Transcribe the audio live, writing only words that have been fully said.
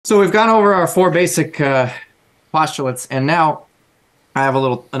So we've gone over our four basic postulates, and now I have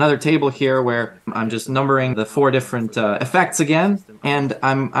another table here where I'm just numbering the four different effects again, and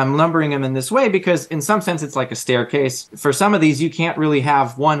I'm numbering them in this way because in some sense it's like a staircase. For some of these you can't really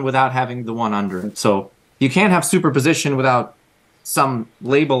have one without having the one under it. So you can't have superposition without some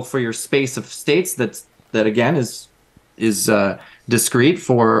label for your space of states that again is discrete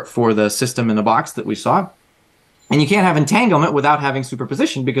for the system in a box that we saw. And you can't have entanglement without having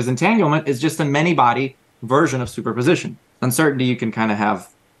superposition, because entanglement is just a many-body version of superposition. Uncertainty you can kind of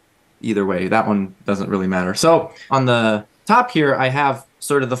have either way. That one doesn't really matter. So on the top here, I have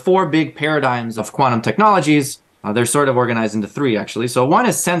sort of the four big paradigms of quantum technologies. They're sort of organized into three, actually. So one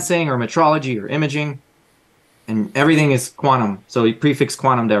is sensing or metrology or imaging, and everything is quantum. So you prefix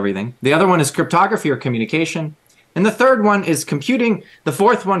quantum to everything. The other one is cryptography or communication. And the third one is computing. The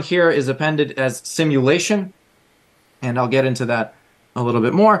fourth one here is appended as simulation. And I'll get into that a little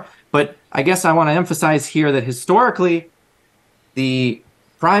bit more. But I guess I want to emphasize here that historically, the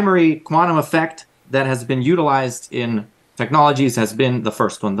primary quantum effect that has been utilized in technologies has been the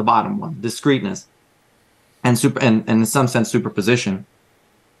first one, the bottom one, discreteness, and in some sense superposition.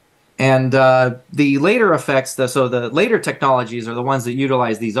 And the later effects, so the later technologies are the ones that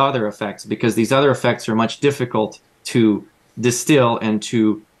utilize these other effects, because these other effects are much difficult to distill and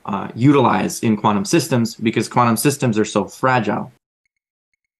to utilize in quantum systems, because quantum systems are so fragile.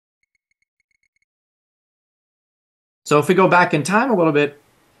 So if we go back in time a little bit,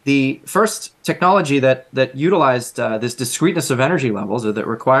 the first technology that utilized this discreteness of energy levels, or that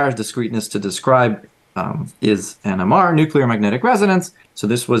requires discreteness to describe, is NMR, nuclear magnetic resonance. So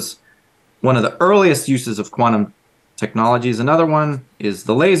this was one of the earliest uses of quantum technologies. Another one is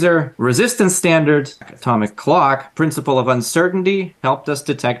the laser, resistance standard, atomic clock, principle of uncertainty helped us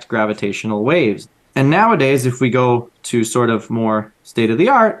detect gravitational waves. And nowadays, if we go to sort of more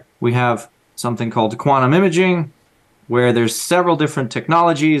state-of-the-art, we have something called quantum imaging, where there's several different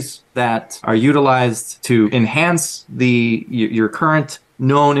technologies that are utilized to enhance your current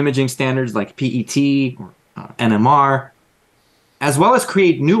known imaging standards like PET or NMR, as well as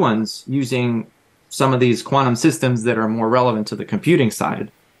create new ones using some of these quantum systems that are more relevant to the computing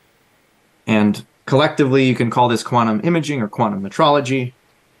side. And collectively, you can call this quantum imaging or quantum metrology.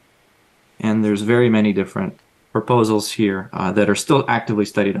 And there's very many different proposals here that are still actively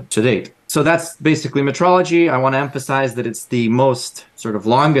studied up to date. So that's basically metrology. I want to emphasize that it's the most sort of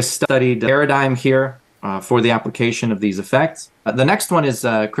longest studied paradigm here for the application of these effects. The next one is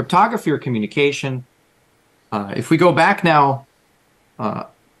cryptography or communication. If we go back now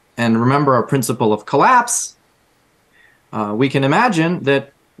and remember our principle of collapse, we can imagine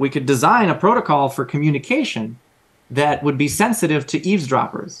that we could design a protocol for communication that would be sensitive to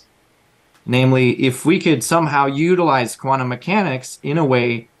eavesdroppers. Namely, if we could somehow utilize quantum mechanics in a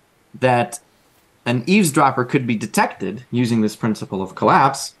way that an eavesdropper could be detected using this principle of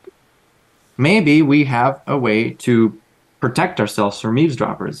collapse, maybe we have a way to protect ourselves from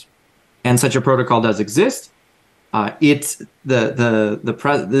eavesdroppers. And such a protocol does exist. This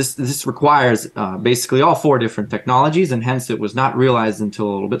requires basically all four different technologies, and hence it was not realized until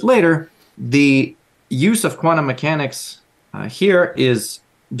a little bit later. The use of quantum mechanics here is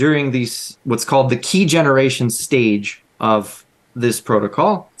during what's called the key generation stage of this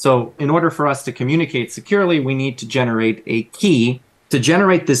protocol. So in order for us to communicate securely, we need to generate a key. To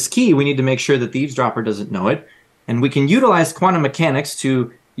generate this key, we need to make sure that the eavesdropper doesn't know it. And we can utilize quantum mechanics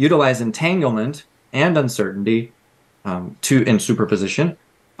to utilize entanglement and uncertainty and superposition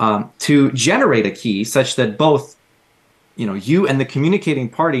to generate a key such that both you and the communicating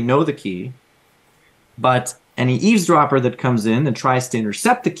party know the key, but any eavesdropper that comes in and tries to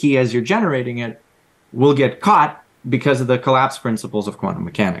intercept the key as you're generating it will get caught because of the collapse principles of quantum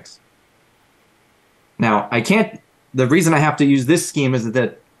mechanics. Now, the reason I have to use this scheme is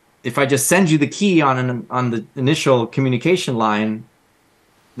that if I just send you the key on the initial communication line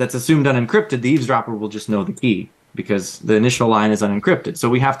that's assumed unencrypted, the eavesdropper will just know the key because the initial line is unencrypted. So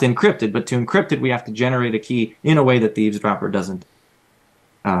we have to encrypt it, but to encrypt it, we have to generate a key in a way that the eavesdropper doesn't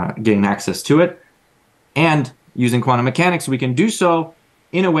gain access to it. And using quantum mechanics, we can do so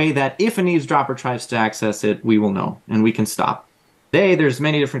in a way that if an eavesdropper tries to access it, we will know and we can stop. Today, there's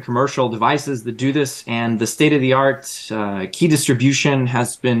many different commercial devices that do this, and the state-of-the-art key distribution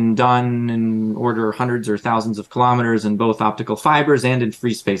has been done in order hundreds or thousands of kilometers in both optical fibers and in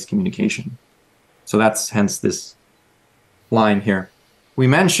free space communication. So that's hence this line here. We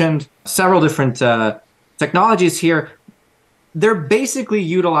mentioned several different technologies here. They're basically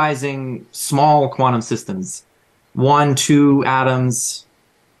utilizing small quantum systems, 1, 2 atoms,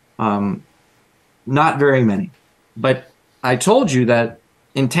 not very many. But I told you that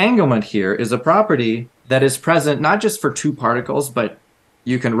entanglement here is a property that is present not just for two particles, but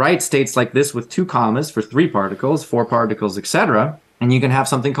you can write states like this with two commas for three particles, four particles, etc. And you can have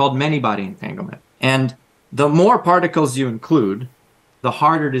something called many-body entanglement. And the more particles you include, the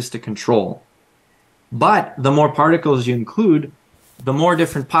harder it is to control. But the more particles you include, the more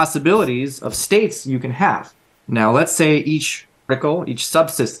different possibilities of states you can have. Now, let's say each particle, each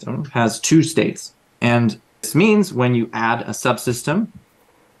subsystem has two states. And this means when you add a subsystem,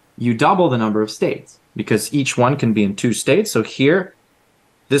 you double the number of states because each one can be in two states. So here,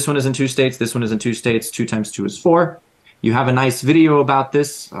 this one is in two states, this one is in two states, 2 times 2 is 4. You have a nice video about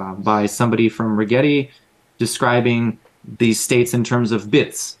this by somebody from Rigetti describing these states in terms of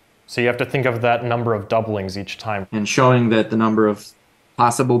bits. So you have to think of that number of doublings each time. And showing that the number of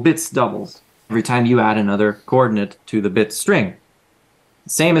possible bits doubles every time you add another coordinate to the bit string.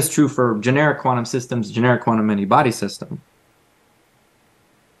 Same is true for generic quantum systems, generic quantum many-body system.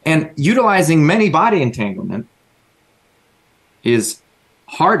 And utilizing many-body entanglement is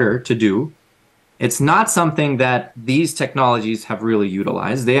harder to do. It's not something that these technologies have really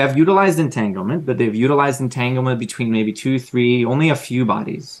utilized. They have utilized entanglement, but they've utilized entanglement between maybe 2, 3, only a few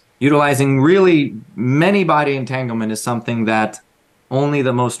bodies. Utilizing really many-body entanglement is something that only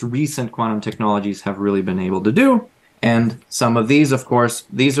the most recent quantum technologies have really been able to do. And some of these, of course,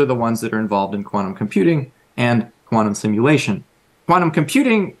 these are the ones that are involved in quantum computing and quantum simulation. Quantum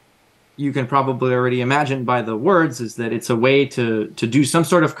computing, you can probably already imagine by the words, is that it's a way to do some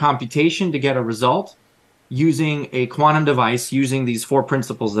sort of computation to get a result using a quantum device, using these 4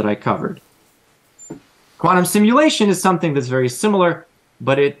 principles that I covered. Quantum simulation is something that's very similar,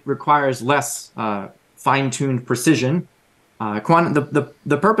 but it requires less fine-tuned precision.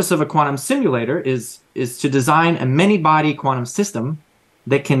 The purpose of a quantum simulator is to design a many-body quantum system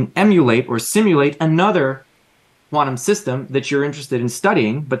that can emulate or simulate another quantum system that you're interested in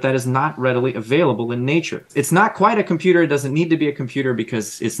studying, but that is not readily available in nature. It's not quite a computer. It doesn't need to be a computer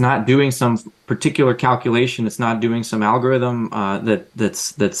because it's not doing some particular calculation. It's not doing some algorithm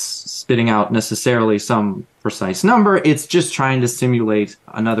that's spitting out necessarily some precise number. It's just trying to simulate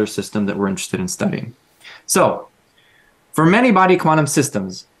another system that we're interested in studying. So, for many-body quantum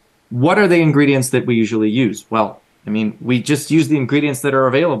systems, what are the ingredients that we usually use? Well, I mean, we just use the ingredients that are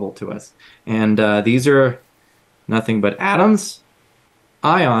available to us. And these are nothing but atoms,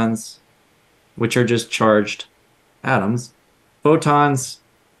 ions, which are just charged atoms, photons,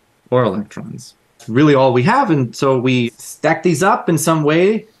 or electrons. That's really all we have, and so we stack these up in some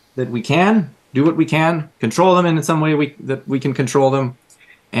way that we can, do what we can, control them in some way that we can control them.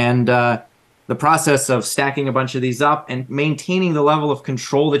 And the process of stacking a bunch of these up and maintaining the level of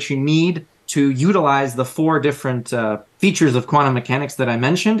control that you need to utilize the 4 different features of quantum mechanics that I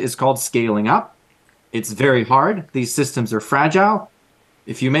mentioned is called scaling up. It's very hard. These systems are fragile.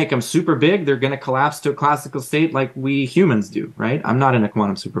 If you make them super big, they're going to collapse to a classical state like we humans do, right? I'm not in a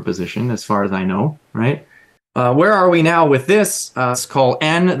quantum superposition as far as I know, right? Where are we now with this? Let's call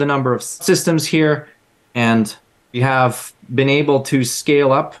n the number of systems here, and we have been able to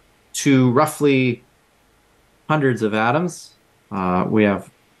scale up to roughly hundreds of atoms. We have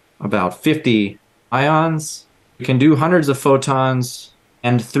about 50 ions. We can do hundreds of photons.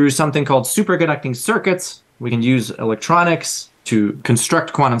 And through something called superconducting circuits, we can use electronics to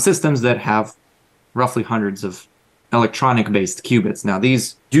construct quantum systems that have roughly hundreds of electronic-based qubits. Now,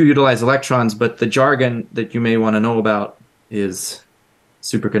 these do utilize electrons, but the jargon that you may want to know about is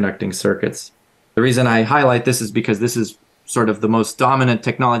superconducting circuits. The reason I highlight this is because this is sort of the most dominant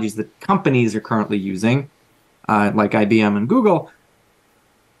technologies that companies are currently using, like IBM and Google.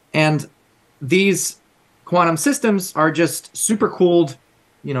 And these quantum systems are just super-cooled,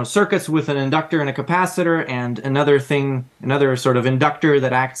 circuits with an inductor and a capacitor and another sort of inductor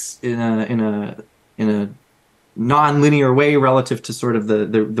that acts in a non-linear way relative to sort of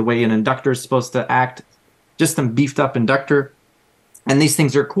the way an inductor is supposed to act. Just some beefed up inductor. And these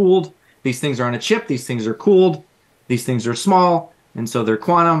things are cooled. These things are on a chip. These things are cooled. These things are small, and so they're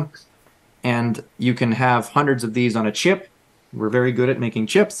quantum. And you can have hundreds of these on a chip. We're very good at making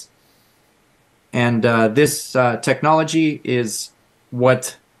chips. And this technology is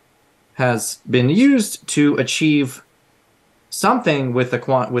what has been used to achieve something with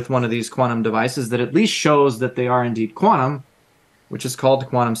one of these quantum devices that at least shows that they are indeed quantum, which is called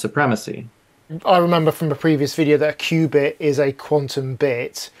quantum supremacy. I remember from a previous video that a qubit is a quantum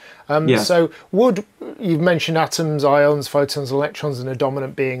bit. Yes. So you've mentioned atoms, ions, photons, electrons, and a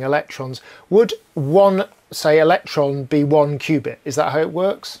dominant being electrons. Would one, say, electron be 1 qubit? Is that how it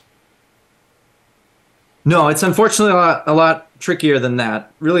works? No, it's unfortunately a lot trickier than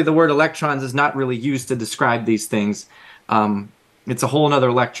that. Really, the word electrons is not really used to describe these things. it's a whole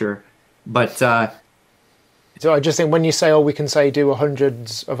nother lecture. But So I just think when you say, oh, we can say do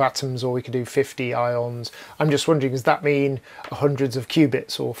hundreds of atoms or we can do 50 ions, I'm just wondering, does that mean hundreds of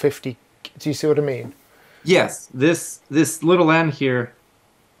qubits or 50? Do you see what I mean? yes, this little n here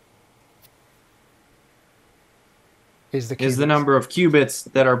Is the is the qubits number of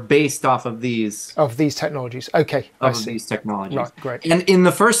qubits that are based off of these technologies? Okay, I see. technologies. Right, great. And in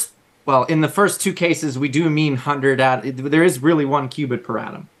the first, well, in the first two cases, we do mean 100 there is really 1 qubit per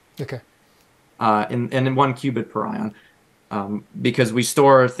atom. Okay. And 1 qubit per ion, because we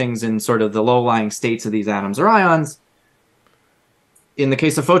store things in sort of the low-lying states of these atoms or ions. In the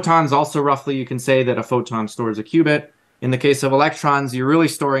case of photons, also roughly you can say that a photon stores a qubit. In the case of electrons, you're really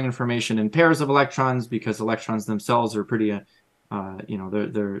storing information in pairs of electrons, because electrons themselves are pretty, you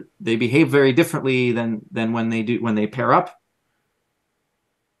know, they behave very differently than when they pair up.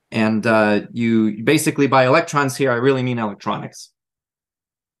 And you basically, by electrons here, I really mean electronics.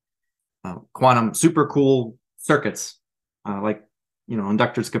 Quantum super cool circuits, like, you know,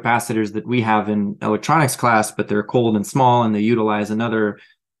 inductors, capacitors that we have in electronics class, but they're cold and small, and they utilize another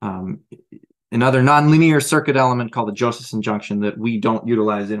nonlinear circuit element called the Josephson junction that we don't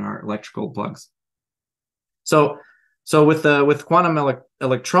utilize in our electrical plugs. So with quantum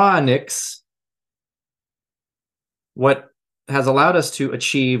electronics, what has allowed us to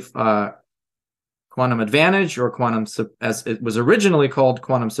achieve quantum advantage, or quantum, as it was originally called,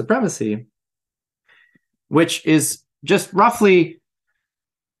 quantum supremacy, which is just roughly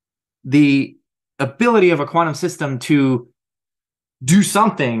the ability of a quantum system to do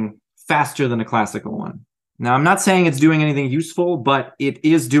something faster than a classical one. Now, I'm not saying it's doing anything useful, but it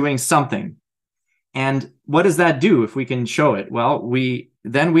is doing something. And what does that do if we can show it? Well,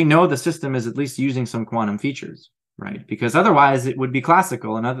 then we know the system is at least using some quantum features, right? Because otherwise it would be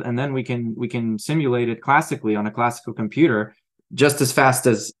classical, and then we can simulate it classically on a classical computer just as fast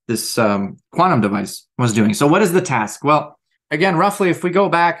as this quantum device was doing. So what is the task? Well, again, roughly, if we go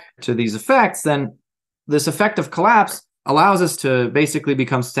back to these effects, then this effect of collapse allows us to basically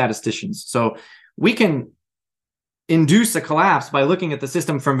become statisticians. So we can induce a collapse by looking at the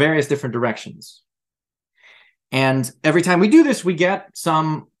system from various different directions. And every time we do this, we get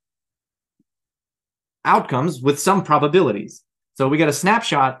some outcomes with some probabilities. So we get a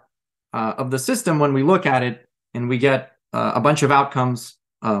snapshot of the system when we look at it, and we get a bunch of outcomes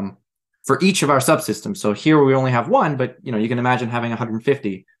for each of our subsystems. So here we only have one, but you know, you can imagine having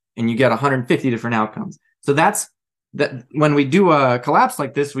 150, and you get 150 different outcomes. So that when we do a collapse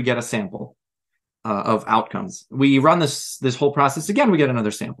like this, we get a sample of outcomes. We run this whole process again, we get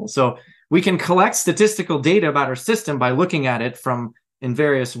another sample. So we can collect statistical data about our system by looking at it in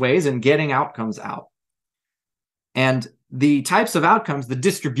various ways and getting outcomes out. And the types of outcomes, the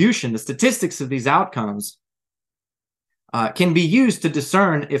distribution, the statistics of these outcomes can be used to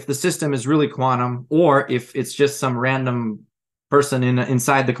discern if the system is really quantum, or if it's just some random person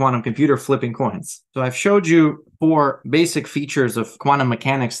inside the quantum computer flipping coins. So I've showed you 4 basic features of quantum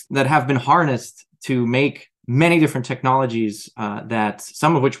mechanics that have been harnessed to make many different technologies, that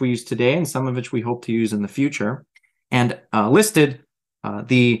some of which we use today and some of which we hope to use in the future, and listed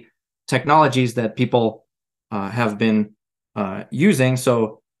the technologies that people have been using.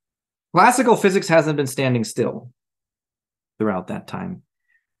 So classical physics hasn't been standing still throughout that time.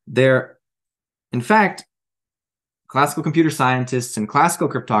 In fact, classical computer scientists and classical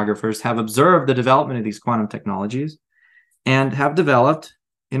cryptographers have observed the development of these quantum technologies and have developed,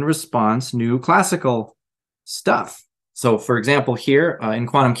 in response, new classical stuff. So, for example, here in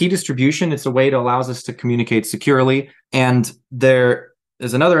quantum key distribution, it's a way that allows us to communicate securely. And there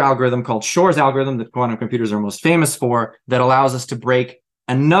is another algorithm called Shor's algorithm that quantum computers are most famous for, that allows us to break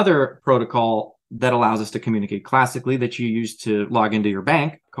another protocol that allows us to communicate classically that you use to log into your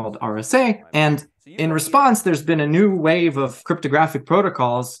bank, called RSA. And in response, there's been a new wave of cryptographic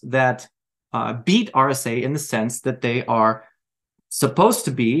protocols that beat RSA in the sense that they are supposed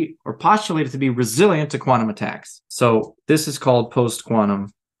to be, or postulated to be, resilient to quantum attacks. So this is called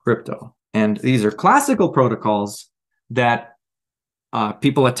post-quantum crypto. And these are classical protocols that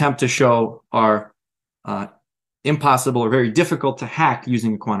people attempt to show are impossible or very difficult to hack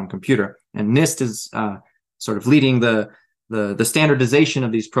using a quantum computer. And NIST is sort of leading the standardization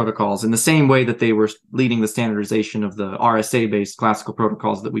of these protocols in the same way that they were leading the standardization of the RSA-based classical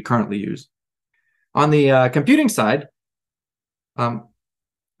protocols that we currently use. On the computing side,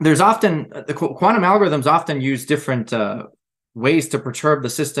 there's often, the quantum algorithms often use different ways to perturb the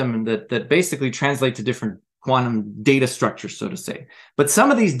system that basically translate to different quantum data structures, so to say. But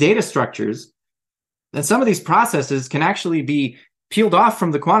some of these data structures and some of these processes can actually be peeled off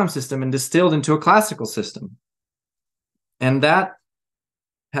from the quantum system and distilled into a classical system. And that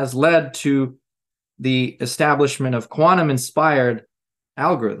has led to the establishment of quantum-inspired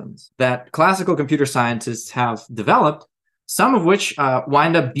algorithms that classical computer scientists have developed, some of which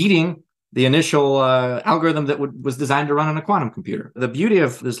wind up beating the initial algorithm that was designed to run on a quantum computer. The beauty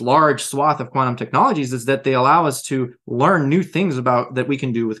of this large swath of quantum technologies is that they allow us to learn new things about that we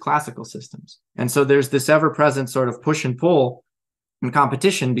can do with classical systems. And so there's this ever-present sort of push and pull and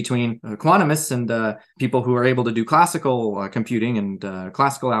competition between quantumists and people who are able to do classical computing and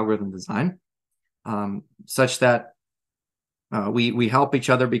classical algorithm design, such that we help each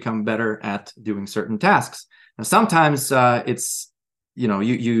other become better at doing certain tasks. Now, sometimes it's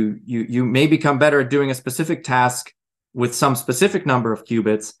you may become better at doing a specific task with some specific number of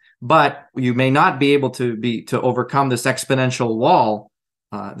qubits, but you may not be able to overcome this exponential wall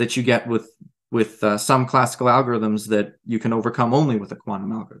that you get with some classical algorithms that you can overcome only with a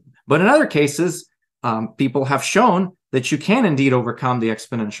quantum algorithm. But in other cases, people have shown that you can indeed overcome the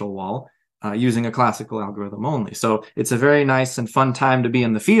exponential wall using a classical algorithm only. So it's a very nice and fun time to be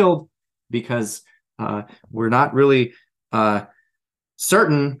in the field, because we're not really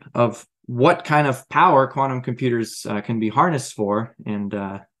certain of what kind of power quantum computers can be harnessed for, and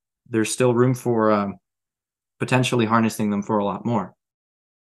there's still room for potentially harnessing them for a lot more.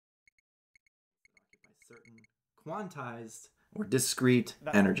 Quantized or discrete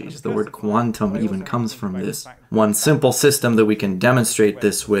energies. The word quantum even comes from this. One simple system that we can demonstrate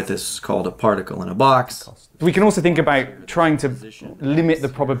this with is called a particle in a box. We can also think about trying to limit the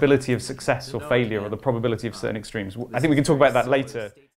probability of success or failure, or the probability of certain extremes. I think we can talk about that later.